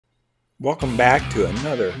Welcome back to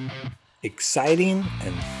another exciting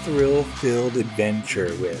and thrill-filled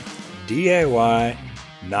adventure with DIY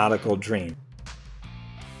Nautical Dream.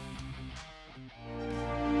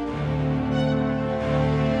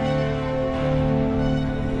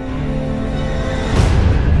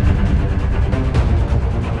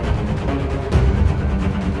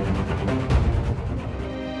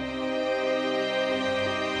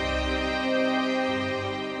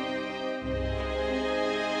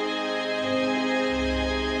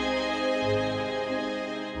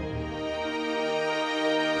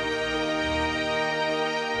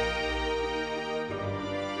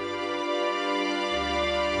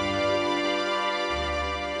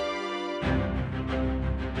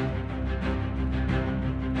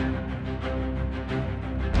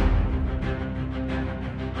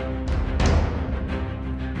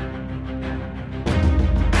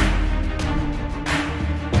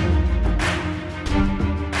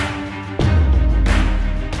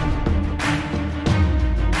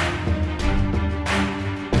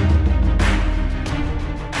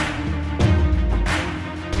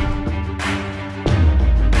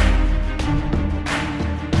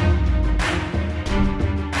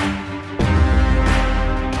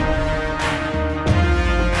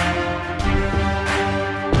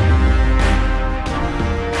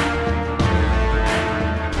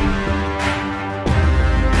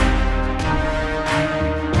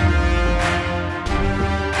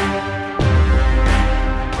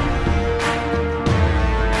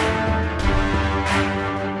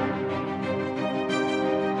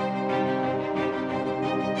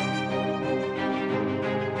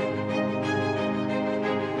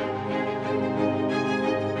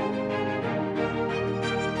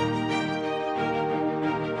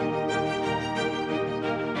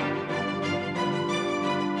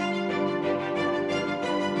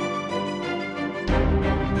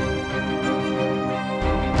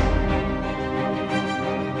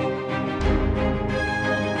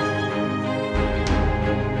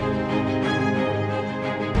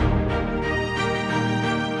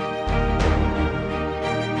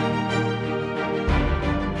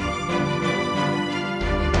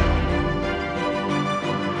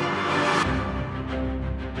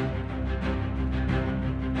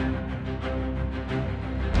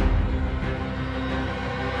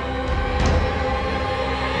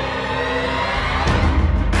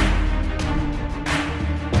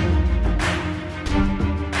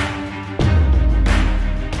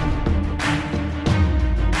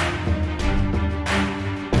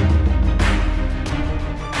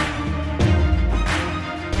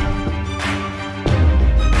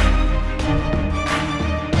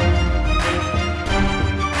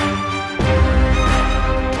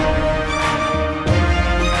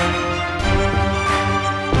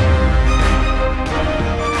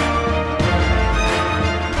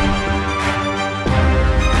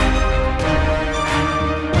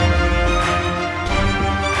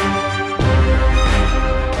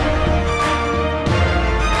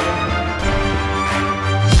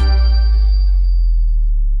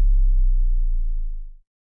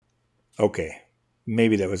 Okay,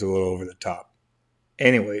 maybe that was a little over the top.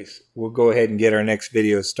 Anyways, we'll go ahead and get our next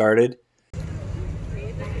video started.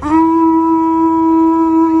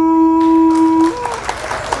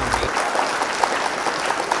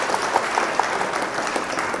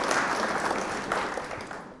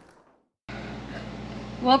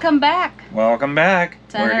 Welcome back. Welcome back.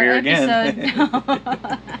 We're here again.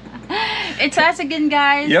 It's us again,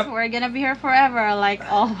 guys. Yep. We're gonna be here forever, like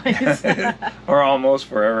always. Or almost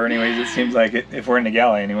forever, anyways. It seems like it if we're in the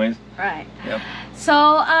galley, anyways. Right. Yep.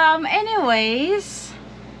 So, anyways,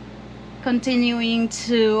 continuing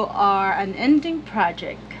to our unending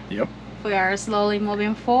project. Yep. We are slowly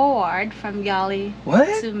moving forward from galley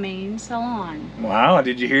to main salon. Wow,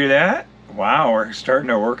 did you hear that? Wow, we're starting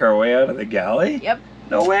to work our way out of the galley? Yep.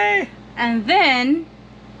 No way. And then,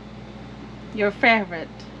 your favorite,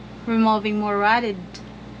 removing more rotted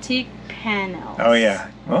teak panels. Oh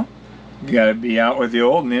yeah. Well, you gotta be out with the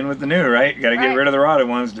old and in with the new, right? You gotta get rid of the rotted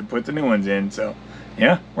ones to put the new ones in. So,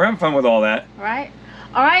 yeah, we're having fun with all that. Right.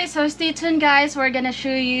 Alright, so stay tuned, guys. We're gonna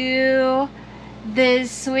show you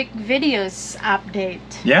this week videos update.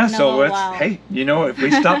 Yeah, so let's, hey, you know, if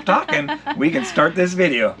we stop talking, we can start this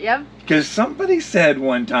video. Yep. Because somebody said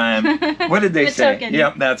one time, what did they say? Talking.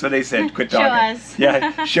 Yep, that's what they said. Quit talking. Show us.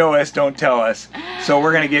 Yeah, show us, don't tell us. So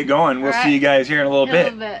we're going to get going. We'll see you guys here in a little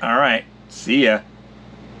bit. All right. See ya.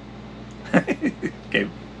 Okay,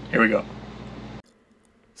 here we go.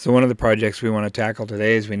 So one of the projects we want to tackle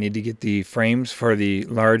today is we need to get the frames for the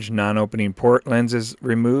large non-opening port lenses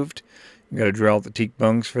removed. We've got to drill out the teak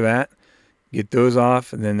bungs for that. get those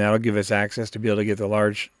off, and then that'll give us access to be able to get the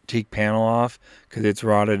large teak panel off because it's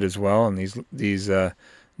rotted as well, and these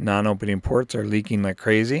non-opening ports are leaking like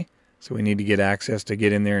crazy. So we need to get access to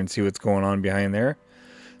get in there and see what's going on behind there.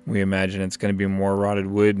 We imagine it's going to be more rotted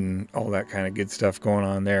wood and all that kind of good stuff going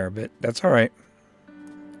on there, but that's all right.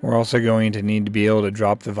 We're also going to need to be able to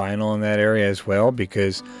drop the vinyl in that area as well,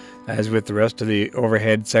 because as with the rest of the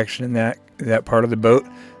overhead section in that part of the boat,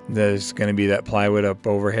 there's going to be that plywood up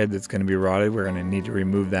overhead that's going to be rotted. We're going to need to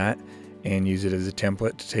remove that and use it as a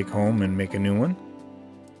template to take home and make a new one.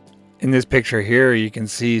 In this picture here, you can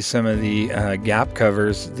see some of the gap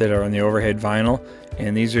covers that are on the overhead vinyl,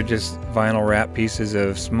 and these are just vinyl wrap pieces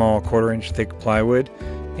of small 1/4 inch thick plywood.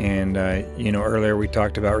 And you know, earlier we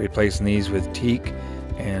talked about replacing these with teak,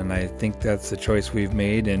 and I think that's the choice we've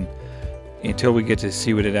made. And until we get to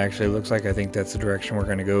see what it actually looks like, I think that's the direction we're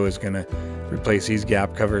going to go, is going to replace these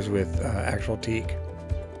gap covers with actual teak.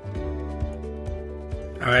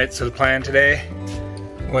 Alright, so the plan today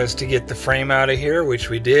was to get the frame out of here, which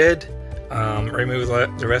we did. Remove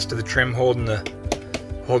the rest of the trim holding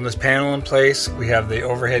this panel in place. We have the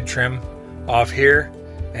overhead trim off here,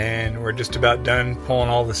 and we're just about done pulling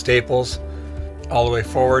all the staples all the way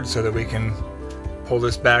forward so that we can pull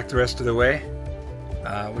this back the rest of the way.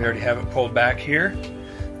 We already have it pulled back here.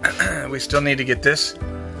 We still need to get this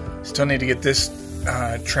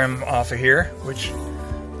trim off of here, which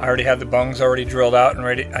I already have the bungs already drilled out and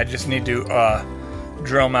ready. I just need to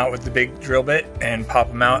drill them out with the big drill bit and pop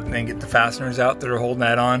them out, and then get the fasteners out that are holding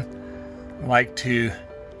that on. I like to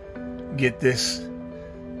get this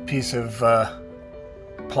piece of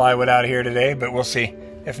plywood out of here today, but we'll see.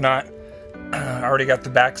 If not, I already got the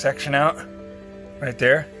back section out right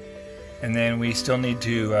there, and then we still need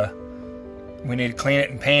to clean it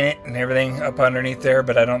and paint it and everything up underneath there,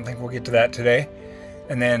 but I don't think we'll get to that today.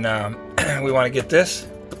 And then we want to get this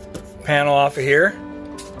panel off of here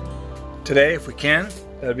today if we can.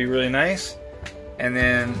 That'd be really nice. And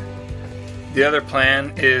then the other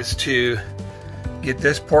plan is to get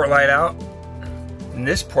this port light out and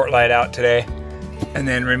this port light out today, and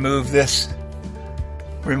then remove this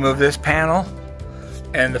panel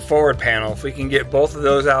and the forward panel. If we can get both of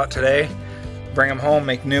those out today, bring them home,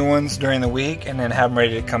 make new ones during the week, and then have them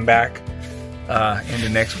ready to come back into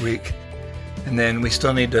next week. And then we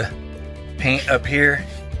still need to paint up here,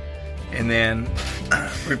 and then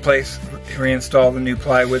reinstall the new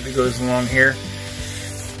plywood that goes along here.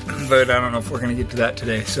 But I don't know if we're going to get to that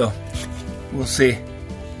today, so we'll see.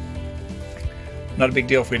 Not a big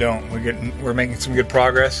deal if we don't. We're making some good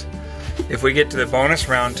progress. If we get to the bonus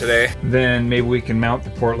round today, then maybe we can mount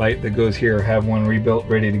the port light that goes here, have one rebuilt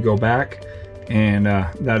ready to go back, and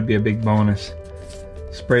that'd be a big bonus.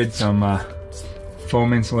 Sprayed some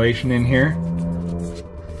foam insulation in here,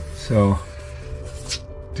 so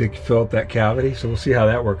to fill up that cavity. So we'll see how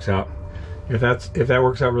that works out. If that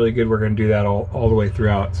works out really good, we're going to do that all the way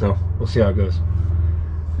throughout. So we'll see how it goes.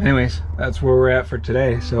 Anyways, that's where we're at for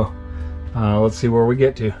today. So let's see where we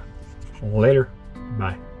get to. Later.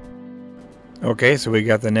 Bye. Okay, so we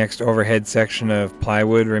got the next overhead section of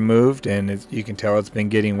plywood removed, and you can tell it's been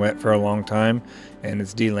getting wet for a long time, and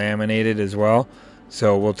it's delaminated as well.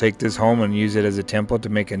 So we'll take this home and use it as a template to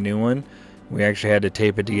make a new one. We actually had to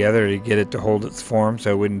tape it together to get it to hold its form,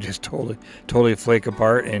 so it wouldn't just totally flake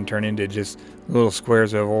apart and turn into just little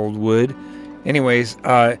squares of old wood. Anyways,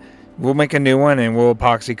 we'll make a new one, and we'll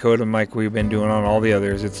epoxy coat them like we've been doing on all the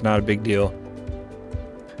others. It's not a big deal.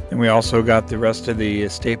 And we also got the rest of the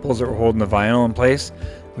staples that were holding the vinyl in place.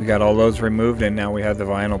 We got all those removed, and now we have the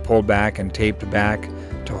vinyl pulled back and taped back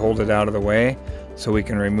to hold it out of the way, so we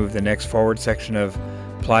can remove the next forward section of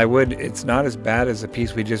plywood. It's not as bad as the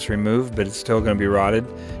piece we just removed, but it's still going to be rotted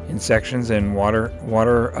in sections and water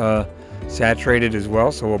saturated as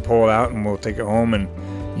well. So we'll pull it out and we'll take it home and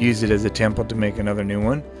use it as a template to make another new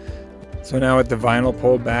one. So now with the vinyl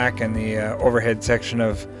pulled back and the overhead section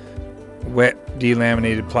of wet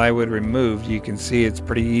delaminated plywood removed, you can see it's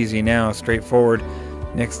pretty easy now, straightforward.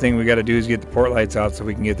 Next thing we got to do is get the port lights out so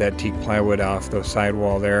we can get that teak plywood off the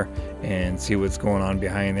sidewall there and see what's going on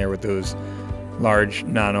behind there with those large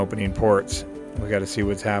non-opening ports. We got to see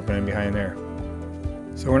what's happening behind there.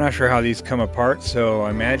 So we're not sure how these come apart, so I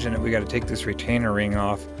imagine that we got to take this retainer ring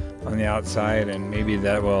off on the outside, and maybe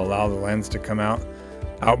that will allow the lens to come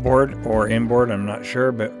outboard or inboard, I'm not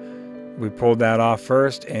sure, but we pulled that off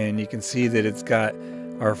first, and you can see that it's got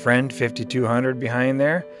our friend 5200 behind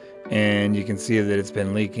there, and you can see that it's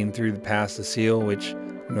been leaking through past the seal, which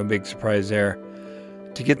no big surprise there.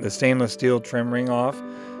 To get the stainless steel trim ring off,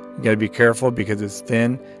 you got to be careful because it's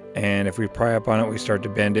thin, and if we pry up on it, we start to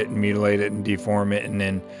bend it and mutilate it and deform it, and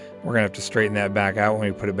then we're gonna have to straighten that back out when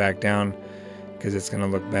we put it back down. because it's going to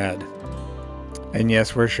look bad. And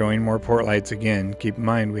yes, we're showing more port lights again. Keep in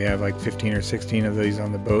mind we have like 15 or 16 of these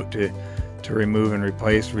on the boat to remove and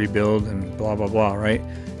replace, rebuild, and blah blah blah, right?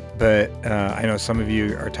 But I know some of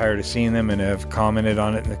you are tired of seeing them and have commented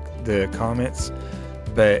on it in the comments,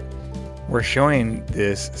 but we're showing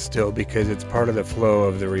this still because it's part of the flow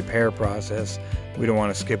of the repair process. We don't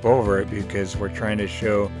want to skip over it because we're trying to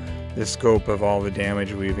show the scope of all the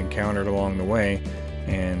damage we've encountered along the way,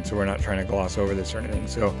 and so we're not trying to gloss over this or anything.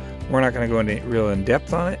 So we're not going to go into real in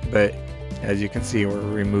depth on it, but as you can see, we're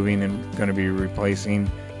removing and going to be replacing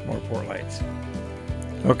more port lights.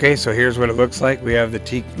 Okay, so here's what it looks like. We have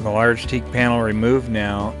the large teak panel removed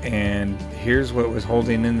now, and here's what was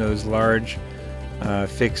holding in those large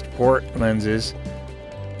fixed port lenses.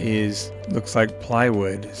 Looks like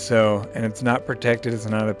plywood. So, and it's not protected, it's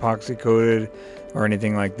not epoxy coated or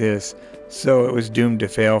anything like this. So it was doomed to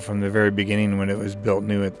fail from the very beginning when it was built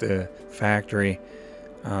new at the factory.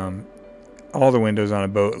 All the windows on a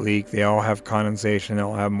boat leak. They all have condensation, they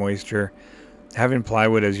all have moisture. Having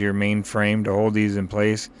plywood as your main frame to hold these in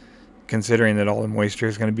place, considering that all the moisture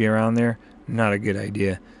is going to be around there, not a good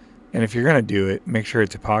idea. And if you're going to do it, make sure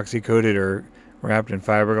it's epoxy coated or wrapped in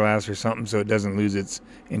fiberglass or something so it doesn't lose its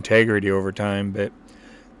integrity over time. But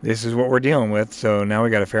this is what we're dealing with, so now we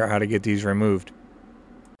got to figure out how to get these removed.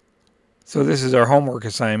 So this is our homework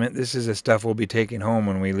assignment. This is the stuff we'll be taking home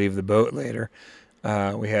when we leave the boat later.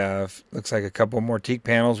 We have, looks like a couple more teak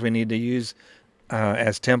panels we need to use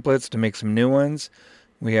as templates to make some new ones.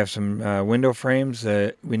 We have some window frames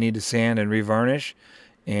that we need to sand and revarnish,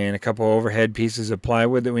 and a couple overhead pieces of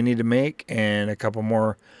plywood that we need to make, and a couple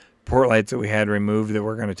more port lights that we had removed that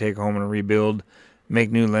we're going to take home and rebuild,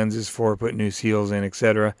 make new lenses for, put new seals in,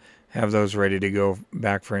 etc. Have those ready to go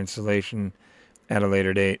back for installation at a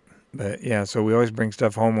later date. But yeah, so we always bring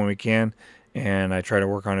stuff home when we can, and I try to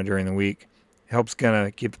work on it during the week. Helps kind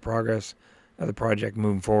of keep the progress of the project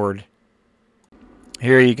moving forward.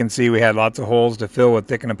 Here you can see we had lots of holes to fill with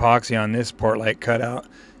thickened epoxy on this port light cutout,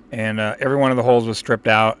 and every one of the holes was stripped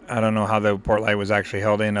out. I don't know how the port light was actually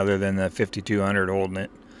held in other than the 5200 holding it,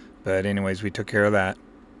 but anyways, we took care of that.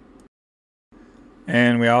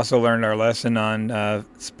 And we also learned our lesson on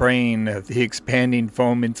spraying the expanding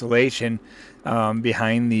foam insulation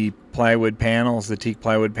behind the plywood panels, the teak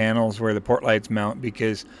plywood panels where the port lights mount,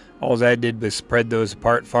 because all I did was spread those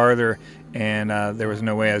apart farther, and there was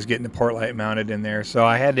no way I was getting the port light mounted in there, so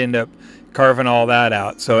I had to end up carving all that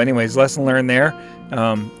out. So anyways, lesson learned there.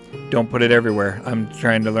 Don't put it everywhere. I'm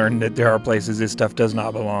trying to learn that there are places this stuff does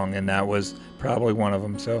not belong, and that was probably one of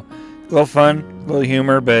them. So a little fun, a little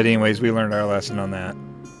humor, but anyways, we learned our lesson on that.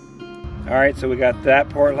 Alright, so we got that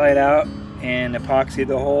port light out and epoxied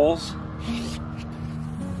the holes.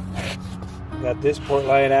 Got this port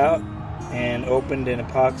light out and opened and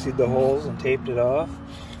epoxied the holes and taped it off.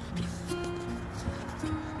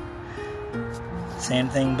 Same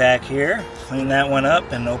thing back here. Clean that one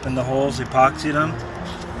up and open the holes, epoxied them.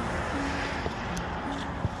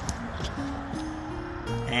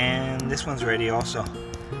 And this one's ready also.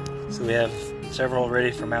 So we have several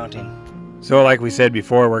ready for mounting. So like we said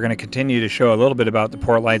before, we're going to continue to show a little bit about the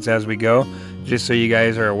port lights as we go, just so you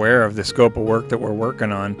guys are aware of the scope of work that we're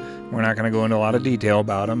working on. We're not going to go into a lot of detail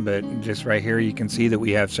about them, but just right here you can see that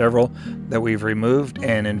we have several that we've removed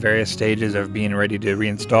and in various stages of being ready to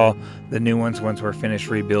reinstall the new ones once we're finished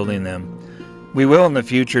rebuilding them. We will in the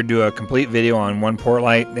future do a complete video on one port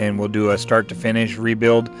light, and we'll do a start to finish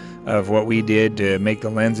rebuild of what we did to make the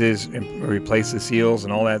lenses and replace the seals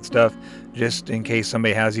and all that stuff, just in case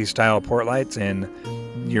somebody has these style port lights and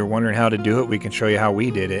you're wondering how to do it. We can show you how we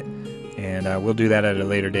did it, and we'll do that at a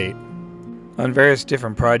later date. On various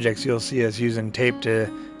different projects you'll see us using tape to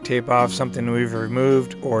tape off something we've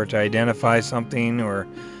removed, or to identify something, or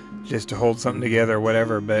just to hold something together or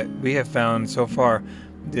whatever, but we have found so far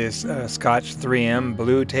this Scotch 3M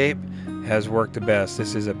blue tape has worked the best.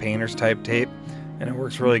 This is a painter's type tape, and it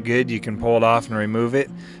works really good. You can pull it off and remove it,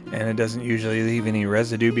 and it doesn't usually leave any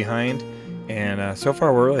residue behind, and so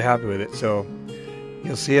far we're really happy with it. So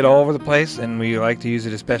you'll see it all over the place, and we like to use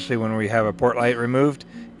it especially when we have a port light removed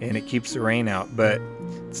and it keeps the rain out, but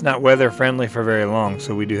it's not weather friendly for very long,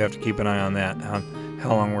 so we do have to keep an eye on that, on how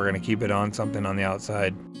long we're going to keep it on something on the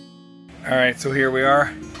outside. Alright, so here we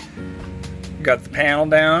are. Got the panel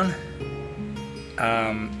down.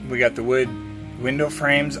 We got the wood window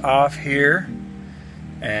frames off here,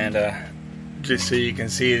 and just so you can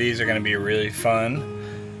see, these are going to be really fun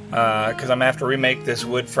because I'm going to have to remake this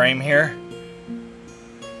wood frame here,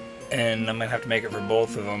 and I'm going to have to make it for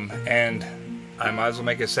both of them, and I might as well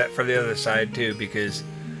make a set for the other side too, because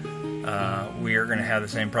we are going to have the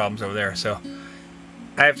same problems over there. So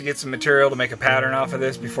I have to get some material to make a pattern off of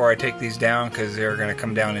this before I take these down, because they're going to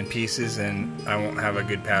come down in pieces and I won't have a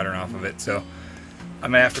good pattern off of it. So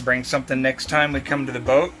I'm going to have to bring something next time we come to the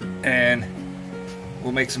boat and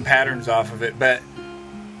we'll make some patterns off of it. But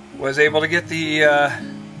was able to get the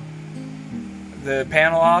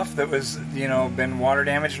panel off that was, you know, been water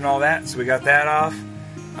damaged and all that, so we got that off.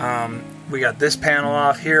 We got this panel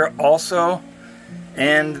off here also,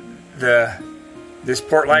 and this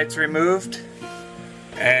port light's removed,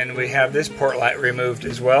 and we have this port light removed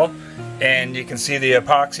as well. And you can see the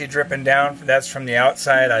epoxy dripping down. That's from the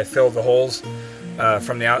outside. I filled the holes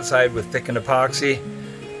from the outside with thickened epoxy.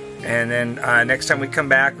 And then next time we come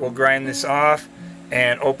back, we'll grind this off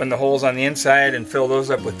and open the holes on the inside and fill those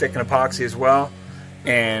up with thickened epoxy as well.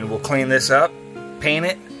 And we'll clean this up, paint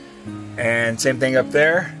it, and same thing up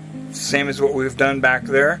there, same as what we've done back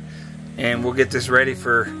there. And we'll get this ready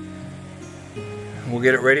for,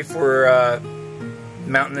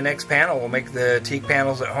 mounting the next panel. We'll make the teak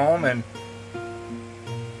panels at home and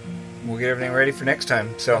we'll get everything ready for next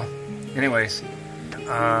time. So anyways,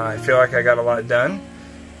 I feel like I got a lot done,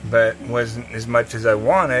 but wasn't as much as I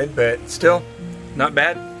wanted, but still not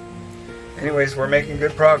bad. Anyways, we're making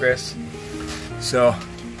good progress. So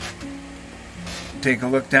take a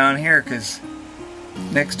look down here, because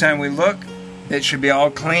next time we look, it should be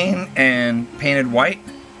all clean and painted white,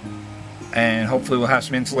 and hopefully we'll have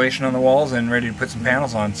some insulation on the walls and ready to put some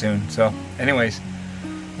panels on soon. So anyways,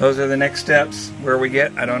 those are the next steps. Where we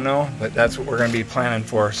get, I don't know, but that's what we're going to be planning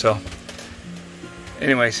for. So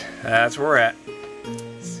anyways, that's where we're at.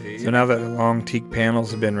 So now that the long teak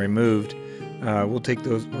panels have been removed, we're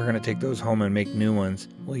going to take those home and make new ones.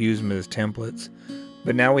 We'll use them as templates.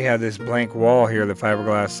 But now we have this blank wall here, the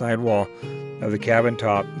fiberglass sidewall of the cabin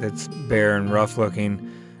top, that's bare and rough looking.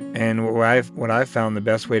 And what I've found the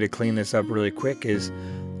best way to clean this up really quick is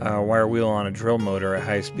a wire wheel on a drill motor at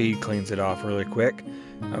high speed cleans it off really quick.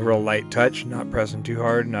 A real light touch, not pressing too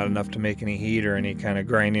hard, not enough to make any heat or any kind of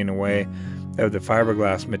grinding away of the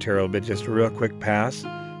fiberglass material, but just a real quick pass,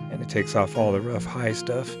 and it takes off all the rough high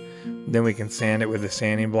stuff. Then we can sand it with a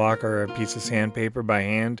sanding block or a piece of sandpaper by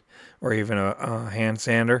hand, or even a hand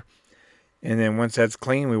sander. And then once that's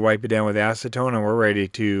clean, we wipe it down with acetone and we're ready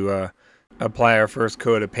to apply our first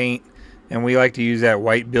coat of paint. And we like to use that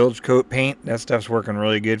white bilge coat paint. That stuff's working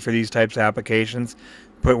really good for these types of applications.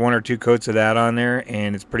 Put 1 or 2 coats of that on there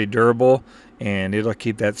and it's pretty durable, and it'll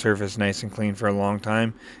keep that surface nice and clean for a long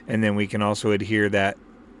time. And then we can also adhere that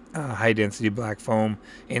high density black foam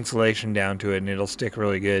insulation down to it, and it'll stick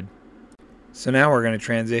really good. So now we're going to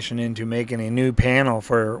transition into making a new panel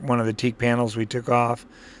for one of the teak panels we took off,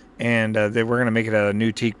 and then we're going to make it out of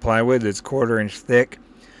new teak plywood that's 1/4 inch thick.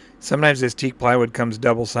 Sometimes this teak plywood comes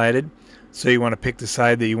double-sided, so you want to pick the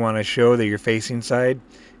side that you want to show that you're facing side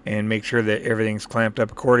and make sure that everything's clamped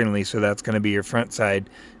up accordingly. So that's going to be your front side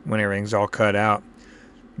when everything's all cut out.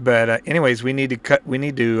 But anyways, we need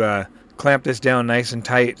to clamp this down nice and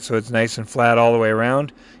tight so it's nice and flat all the way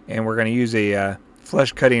around, and we're going to use a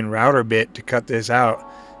flush cutting router bit to cut this out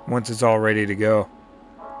once it's all ready to go.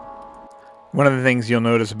 One of the things you'll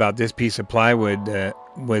notice about this piece of plywood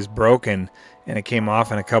was broken, and it came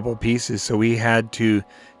off in a couple pieces, so we had to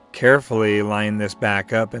carefully line this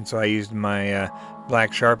back up. And so I used my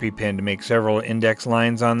black Sharpie pen to make several index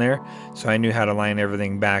lines on there, so I knew how to line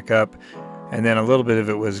everything back up. And then a little bit of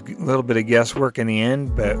it was a little bit of guesswork in the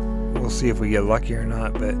end, but we'll see if we get lucky or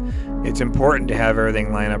not. But it's important to have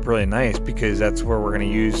everything line up really nice, because that's where we're going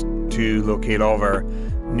to use to locate all of our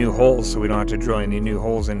new holes, so we don't have to drill any new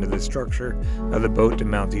holes into the structure of the boat to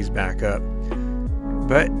mount these back up.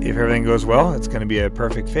 But if everything goes well, it's going to be a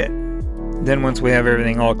perfect fit. Then once we have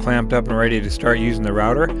everything all clamped up and ready to start using the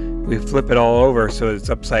router, we flip it all over so it's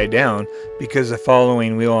upside down, because the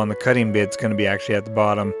following wheel on the cutting bit's going to be actually at the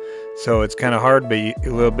bottom. So it's kind of hard, but a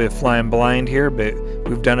little bit flying blind here, but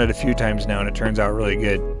we've done it a few times now and it turns out really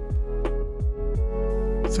good.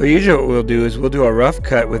 So usually what we'll do is we'll do a rough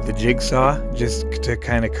cut with the jigsaw just to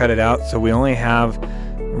kind of cut it out, so we only have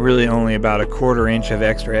really only about 1/4 inch of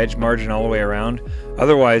extra edge margin all the way around.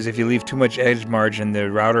 Otherwise, if you leave too much edge margin, the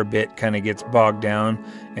router bit kind of gets bogged down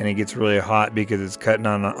and it gets really hot because it's cutting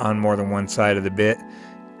on more than one side of the bit,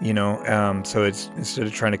 you know. So it's, instead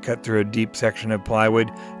of trying to cut through a deep section of plywood,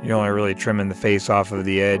 you're only really trimming the face off of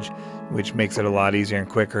the edge, which makes it a lot easier and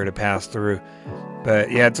quicker to pass through.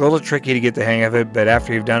 But yeah, it's a little tricky to get the hang of it, but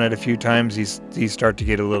after you've done it a few times, these start to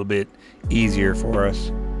get a little bit easier for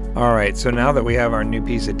us. Alright, so now that we have our new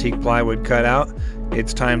piece of teak plywood cut out,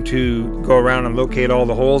 it's time to go around and locate all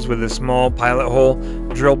the holes with a small pilot hole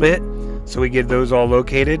drill bit. So we get those all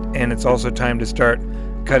located, and it's also time to start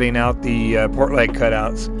cutting out the port light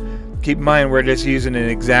cutouts. Keep in mind we're just using an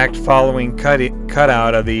exact following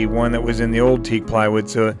cutout of the one that was in the old teak plywood,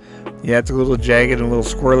 so yeah, it's a little jagged and a little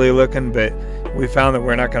squirrely looking, but we found that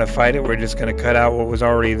we're not going to fight it. We're just going to cut out what was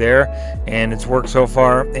already there, and it's worked so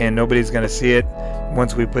far, and nobody's going to see it.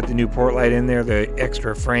 Once we put the new port light in there, the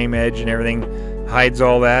extra frame edge and everything hides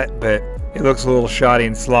all that, but it looks a little shoddy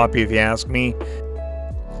and sloppy if you ask me.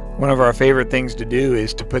 One of our favorite things to do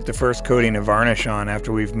is to put the first coating of varnish on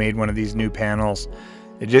after we've made one of these new panels.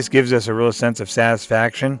 It just gives us a real sense of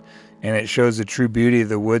satisfaction, and it shows the true beauty of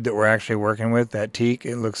the wood that we're actually working with, that teak.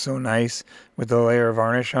 It looks so nice with the layer of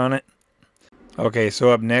varnish on it. Okay,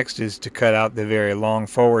 so up next is to cut out the very long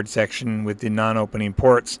forward section with the non-opening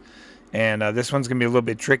ports. And this one's going to be a little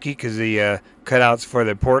bit tricky because the cutouts for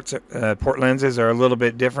the port lenses are a little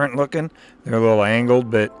bit different looking. They're a little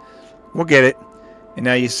angled, but we'll get it. And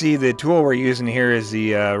now you see the tool we're using here is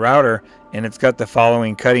the router, and it's got the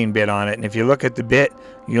following cutting bit on it. And if you look at the bit,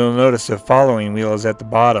 you'll notice the following wheel is at the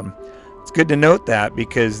bottom. It's good to note that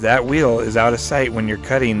because that wheel is out of sight when you're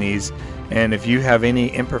cutting these. And if you have any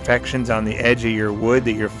imperfections on the edge of your wood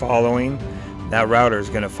that you're following, that router is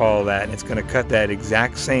going to follow that, and it's going to cut that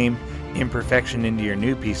exact same imperfection into your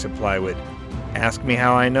new piece of plywood. Ask me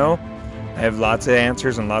how I know. I have lots of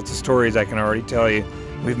answers and lots of stories I can already tell you.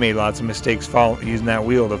 We've made lots of mistakes using that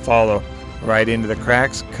wheel to follow right into the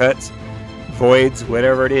cracks, cuts, voids,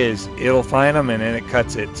 whatever it is. It'll find them and then it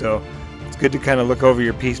cuts it. So it's good to kind of look over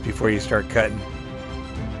your piece before you start cutting.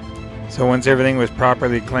 So once everything was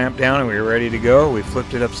properly clamped down and we were ready to go, we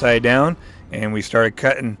flipped it upside down and we started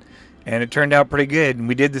cutting. And it turned out pretty good. And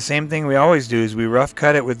we did the same thing we always do, is we rough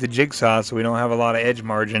cut it with the jigsaw so we don't have a lot of edge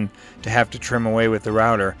margin to have to trim away with the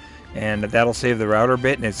router. And that'll save the router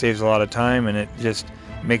bit, and it saves a lot of time, and it just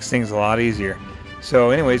makes things a lot easier.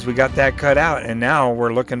 So anyways, we got that cut out, and now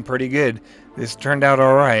we're looking pretty good. This turned out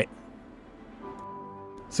all right.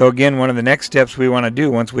 So again, one of the next steps we want to do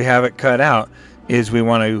once we have it cut out is we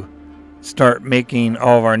want to start making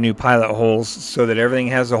all of our new pilot holes so that everything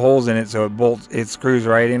has the holes in it, so it screws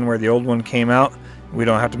right in where the old one came out. We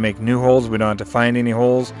don't have to make new holes, we don't have to find any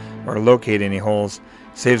holes or locate any holes.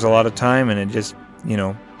 Saves a lot of time, and it just, you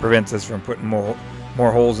know, prevents us from putting more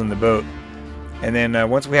holes in the boat. And then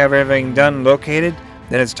once we have everything done and located,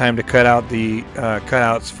 then it's time to cut out the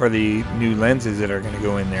cutouts for the new lenses that are going to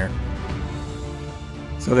go in there.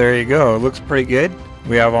 So there you go. It looks pretty good.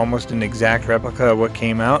 We have almost an exact replica of what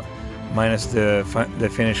came out, minus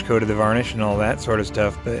the finished coat of the varnish and all that sort of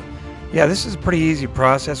stuff. But yeah, this is a pretty easy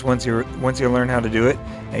process once you learn how to do it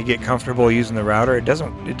and get comfortable using the router. It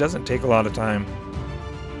doesn't take a lot of time.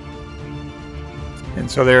 And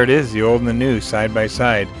so there it is, the old and the new side by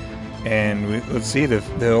side. And let's see,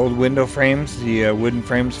 the old window frames, the wooden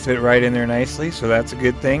frames fit right in there nicely, so that's a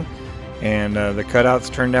good thing. And the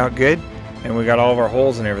cutouts turned out good, and we got all of our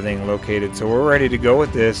holes and everything located. So we're ready to go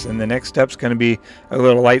with this, and the next step's going to be a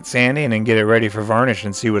little light sanding and get it ready for varnish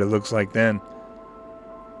and see what it looks like then.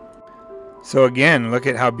 So again, look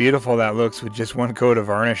at how beautiful that looks with just one coat of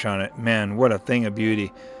varnish on it. Man, what a thing of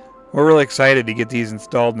beauty. We're really excited to get these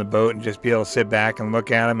installed in the boat and just be able to sit back and look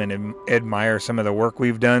at them and admire some of the work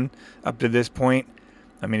we've done up to this point.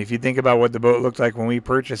 I mean, if you think about what the boat looked like when we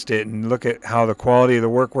purchased it and look at how the quality of the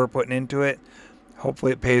work we're putting into it,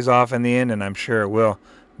 hopefully it pays off in the end, and I'm sure it will.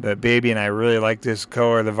 But baby and I really like this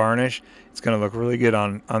color of the varnish. It's going to look really good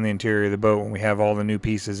on the interior of the boat when we have all the new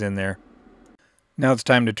pieces in there. Now it's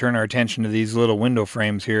time to turn our attention to these little window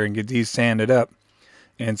frames here and get these sanded up.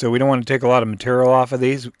 And so we don't want to take a lot of material off of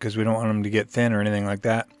these because we don't want them to get thin or anything like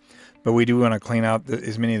that. But we do want to clean out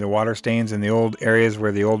as many of the water stains in the old areas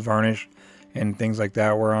where the old varnish and things like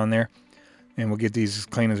that were on there. And we'll get these as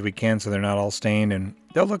clean as we can so they're not all stained, and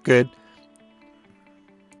they'll look good.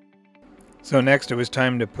 So next it was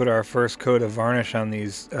time to put our first coat of varnish on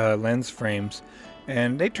these lens frames.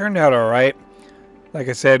 And they turned out all right. Like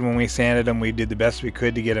I said, when we sanded them, we did the best we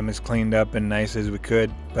could to get them as cleaned up and nice as we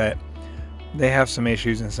could. But they have some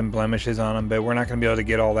issues and some blemishes on them, but we're not going to be able to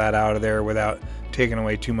get all that out of there without taking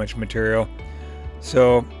away too much material.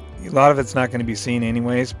 So a lot of it's not going to be seen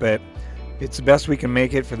anyways, but it's the best we can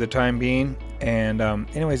make it for the time being. And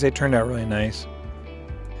anyways, they turned out really nice.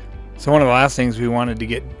 So one of the last things we wanted to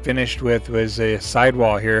get finished with was a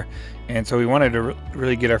sidewall here. And so we wanted to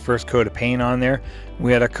really get our first coat of paint on there.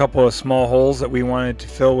 We had a couple of small holes that we wanted to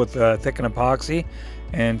fill with thickened epoxy.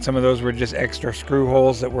 And some of those were just extra screw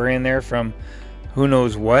holes that were in there from who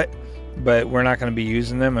knows what, but we're not going to be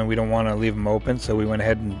using them and we don't want to leave them open, so we went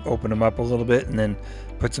ahead and opened them up a little bit and then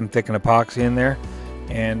put some thickened epoxy in there,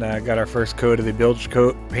 and got our first coat of the bilge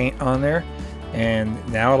coat paint on there. And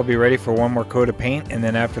now it'll be ready for one more coat of paint, and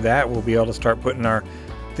then after that we'll be able to start putting our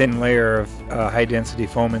thin layer of high density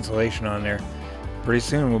foam insulation on there. Pretty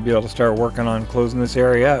soon we'll be able to start working on closing this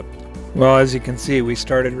area up. Well, as you can see, we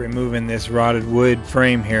started removing this rotted wood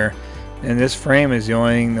frame here, and this frame is the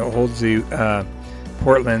only thing that holds the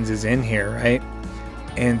port lenses in here, right?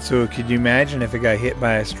 And so could you imagine if it got hit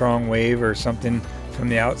by a strong wave or something from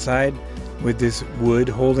the outside with this wood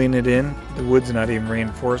holding it in? The wood's not even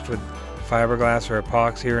reinforced with fiberglass or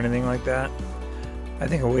epoxy or anything like that. I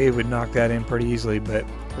think a wave would knock that in pretty easily, but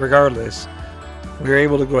regardless, we were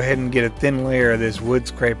able to go ahead and get a thin layer of this wood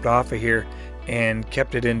scraped off of here and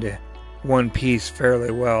kept it into one piece fairly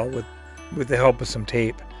well with the help of some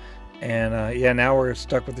tape. And yeah, now we're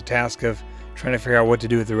stuck with the task of trying to figure out what to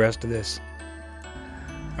do with the rest of this.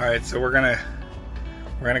 Alright, so we're gonna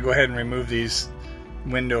go ahead and remove these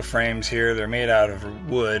window frames here. They're made out of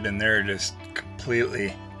wood and they're just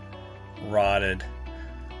completely rotted.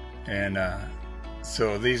 And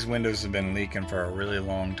so these windows have been leaking for a really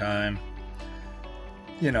long time.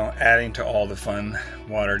 You know, adding to all the fun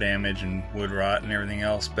water damage and wood rot and everything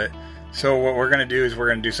else. But so what we're going to do is we're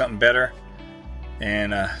going to do something better.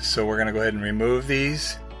 And so we're going to go ahead and remove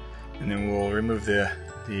these. And then we'll remove the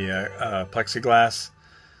plexiglass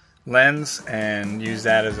lens and use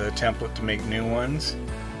that as a template to make new ones.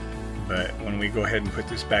 But when we go ahead and put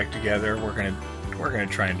this back together, we're going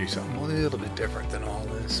to try and do something a little bit different than all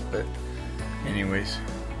this. But anyways,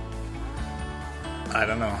 I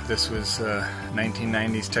don't know. This was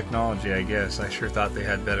 1990s technology, I guess. I sure thought they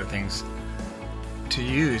had better things to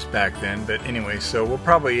use back then. But anyway, so we'll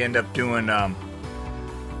probably end up doing a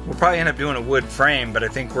wood frame, but I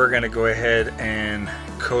think we're going to go ahead and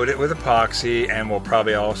coat it with epoxy, and we'll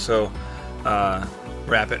probably also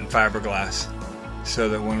wrap it in fiberglass so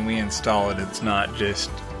that when we install it, it's not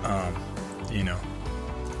just you know,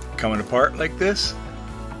 coming apart like this.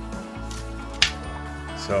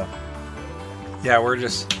 So yeah, we're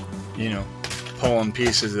just, you know, pulling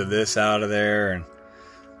pieces of this out of there and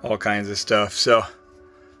all kinds of stuff. So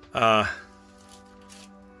I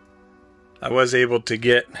was able to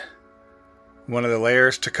get one of the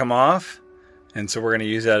layers to come off, and so we're going to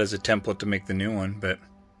use that as a template to make the new one. But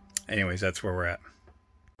anyways, that's where we're at.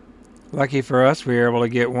 Lucky for us, we were able to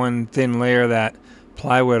get one thin layer of that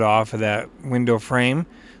plywood off of that window frame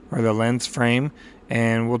or the lens frame,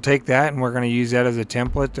 and we'll take that and we're going to use that as a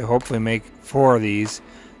template to hopefully make 4 of these,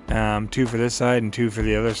 2 for this side and 2 for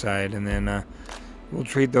the other side. And then we'll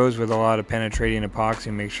treat those with a lot of penetrating epoxy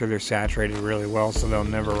and make sure they're saturated really well so they'll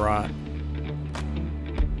never rot.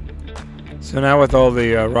 So now with all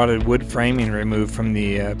the rotted wood framing removed from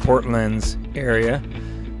the port lens area,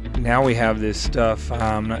 now we have this stuff.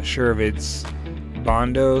 I'm not sure if it's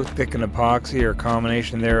Bondo, thickened epoxy, or a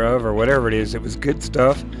combination thereof, or whatever it is. It was good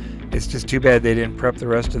stuff. It's just too bad they didn't prep the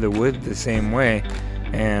rest of the wood the same way,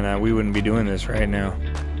 and we wouldn't be doing this right now.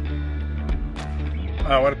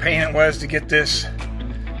 What a pain it was to get this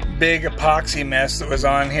big epoxy mess that was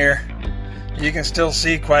on here. You can still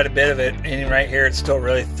see quite a bit of it, and right here it's still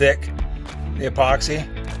really thick, the epoxy.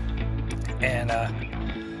 And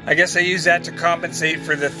I guess I use that to compensate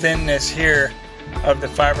for the thinness here of the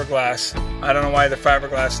fiberglass. I don't know why the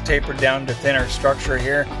fiberglass tapered down to thinner structure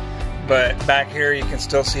here, but back here you can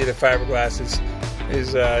still see the fiberglass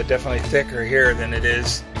is definitely thicker here than it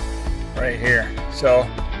is right here. So,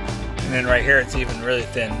 and then right here it's even really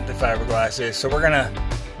thin, the fiberglass is. So we're gonna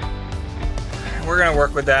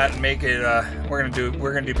work with that and make it. We're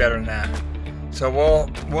gonna do better than that. So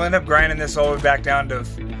we'll end up grinding this all the way back down to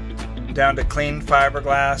clean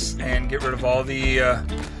fiberglass and get rid of all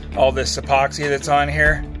this epoxy that's on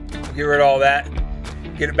here. We'll get rid of all that,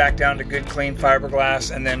 get it back down to good clean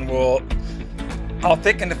fiberglass, and then I'll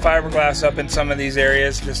thicken the fiberglass up in some of these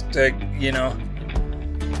areas just to, you know,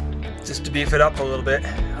 just to beef it up a little bit.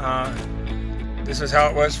 This is how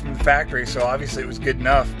it was from the factory, so obviously it was good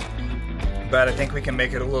enough, but I think we can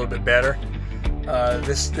make it a little bit better.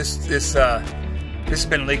 This has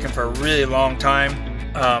been leaking for a really long time.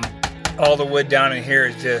 All the wood down in here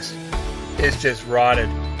is just rotted.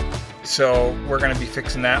 So we're going to be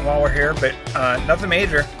fixing that while we're here, but nothing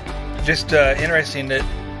major. Just interesting that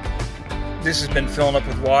this has been filling up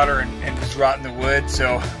with water and just rotting the wood.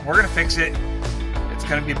 So we're going to fix it. It's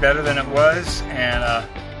going to be better than it was, and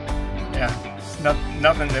yeah, it's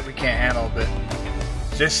nothing that we can't handle. But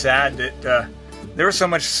it's just sad that there was so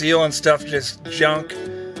much seal and stuff, just junk,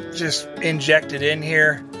 just injected in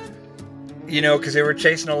here. You know, because they were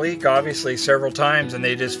chasing a leak, obviously, several times, and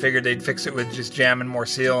they just figured they'd fix it with just jamming more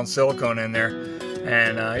seal and silicone in there.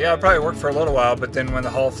 And yeah, it probably worked for a little while, but then when the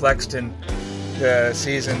hull flexed in the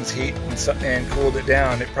season's heat and cooled it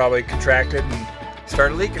down, it probably contracted and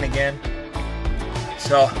started leaking again.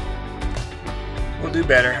 So we'll do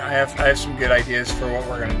better. I have some good ideas for what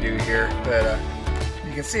we're gonna do here, but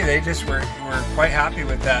you can see they just were quite happy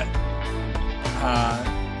with that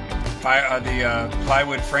the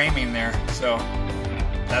plywood framing there. So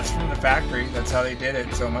that's from the factory. That's how they did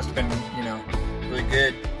it. So it must have been, you know, really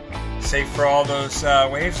good. Safe for all those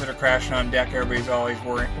waves that are crashing on deck. Everybody's always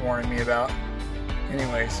warning me about.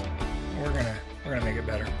 Anyways, we're gonna make it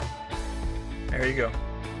better. There you go.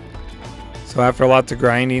 So after lots of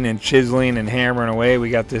grinding and chiseling and hammering away, we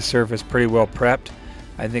got this surface pretty well prepped.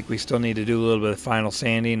 I think we still need to do a little bit of final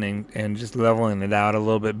sanding and just leveling it out a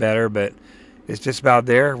little bit better, but it's just about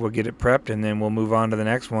there. We'll get it prepped and then we'll move on to the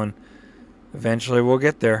next one. Eventually we'll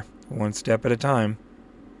get there, one step at a time.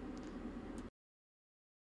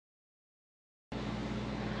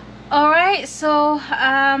 Alright, so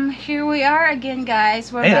here we are again,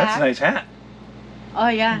 guys. We're back. That's a nice hat. Oh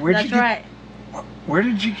yeah, that's right. Where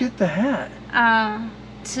did you get the hat?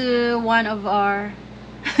 To one of our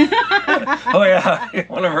oh yeah,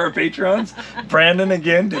 one of our patrons, Brandon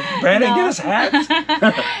again. Did Brandon get us hats?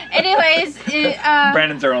 Anyways,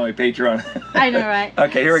 Brandon's our only patron. I know, right?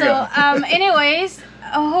 Okay, here we go. Anyways,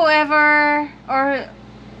 whoever, or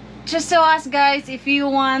just to ask guys, if you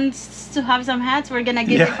want to have some hats, we're gonna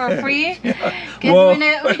give it for free. Well,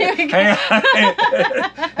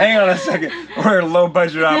 hang on a second. We're a low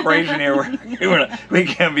budget operation here. We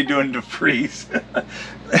can't be doing defreeze.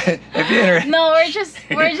 No,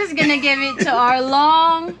 we're just gonna give it to our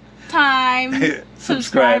long time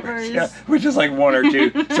subscribers. Yeah, which is like 1 or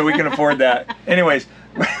 2, so we can afford that. Anyways.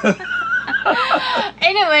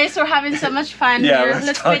 Anyways, we're having so much fun here.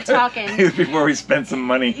 Let's quit talking before we spend some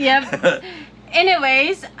money. Yep.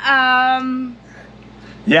 Anyways, yeah,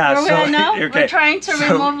 we're trying to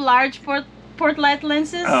remove large port light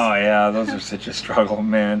lenses. Oh yeah, those are such a struggle,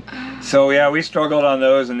 man. So yeah, we struggled on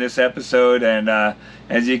those in this episode, and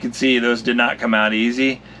as you can see, those did not come out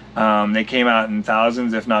easy. They came out in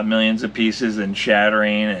thousands, if not millions of pieces, and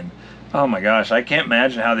shattering, and oh my gosh, I can't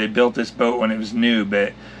imagine how they built this boat when it was new,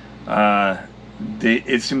 but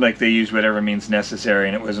it seemed like they used whatever means necessary,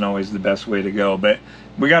 and it wasn't always the best way to go. But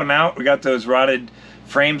we got them out. We got those rotted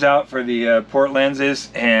frames out for the port lenses,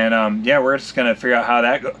 and yeah, we're just gonna figure out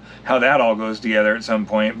how that all goes together at some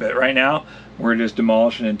point. But right now, we're just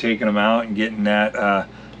demolishing and taking them out and getting that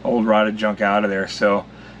old rotted junk out of there. So,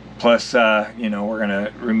 plus, you know, we're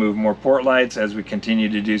gonna remove more port lights as we continue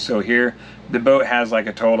to do so here. The boat has like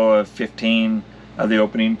a total of 15 of the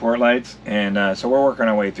opening port lights, and so we're working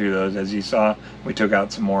our way through those. As you saw, we took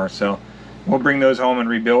out some more, so we'll bring those home and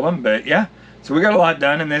rebuild them. But yeah, so we got a lot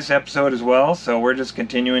done in this episode as well, so we're just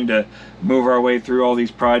continuing to move our way through all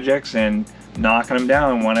these projects and knocking them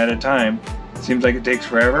down one at a time. Seems like it takes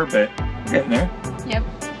forever, but we're getting there. Yep.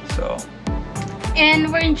 So,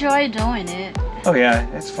 and we enjoy doing it. Oh yeah,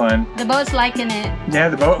 it's fun. The boat's liking it. Yeah,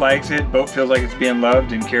 the boat likes it. The boat feels like it's being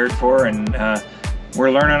loved and cared for, and we're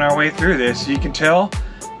learning our way through this. You can tell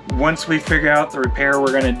once we figure out the repair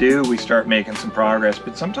we're going to do, we start making some progress,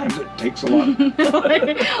 but sometimes it takes a lot.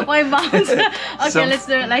 Why bounce? Okay, let's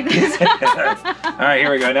do it like this. All right, here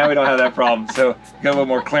we go. Now we don't have that problem. So got a little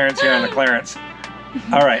more clearance here on the clearance.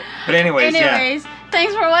 All right, but anyways, yeah.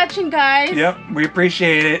 Thanks for watching, guys. Yep, we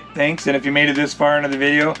appreciate it. Thanks, and if you made it this far into the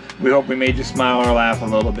video, we hope we made you smile or laugh a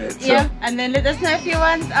little bit. So. Yep, and then let us know if you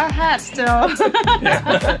want our hats still.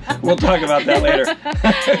 Yeah, we'll talk about that later.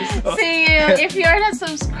 So. See you. If you're not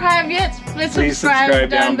subscribed yet, please subscribe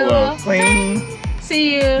down below. Cling.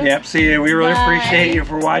 See you. Yep, see you. We really appreciate you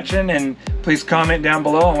for watching, and please comment down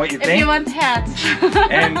below on what you think. If you want hats.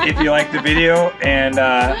 And if you like the video, and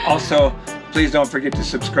also, please don't forget to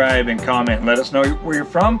subscribe and comment and let us know where you're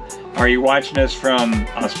from. Are you watching us from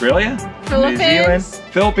Australia? Philippines? New Zealand?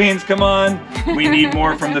 Philippines, come on. We need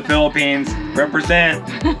more from the Philippines. Represent.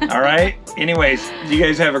 All right? Anyways, you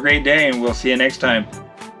guys have a great day, and we'll see you next time.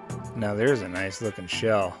 Now there's a nice looking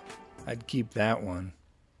shell. I'd keep that one.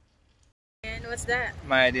 And what's that?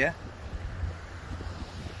 My idea.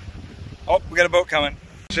 Oh, we got a boat coming.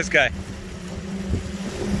 It's this guy.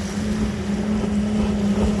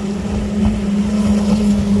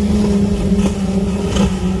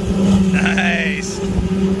 Nice.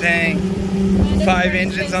 Dang. 5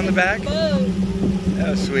 engines on the back. That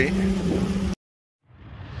was sweet.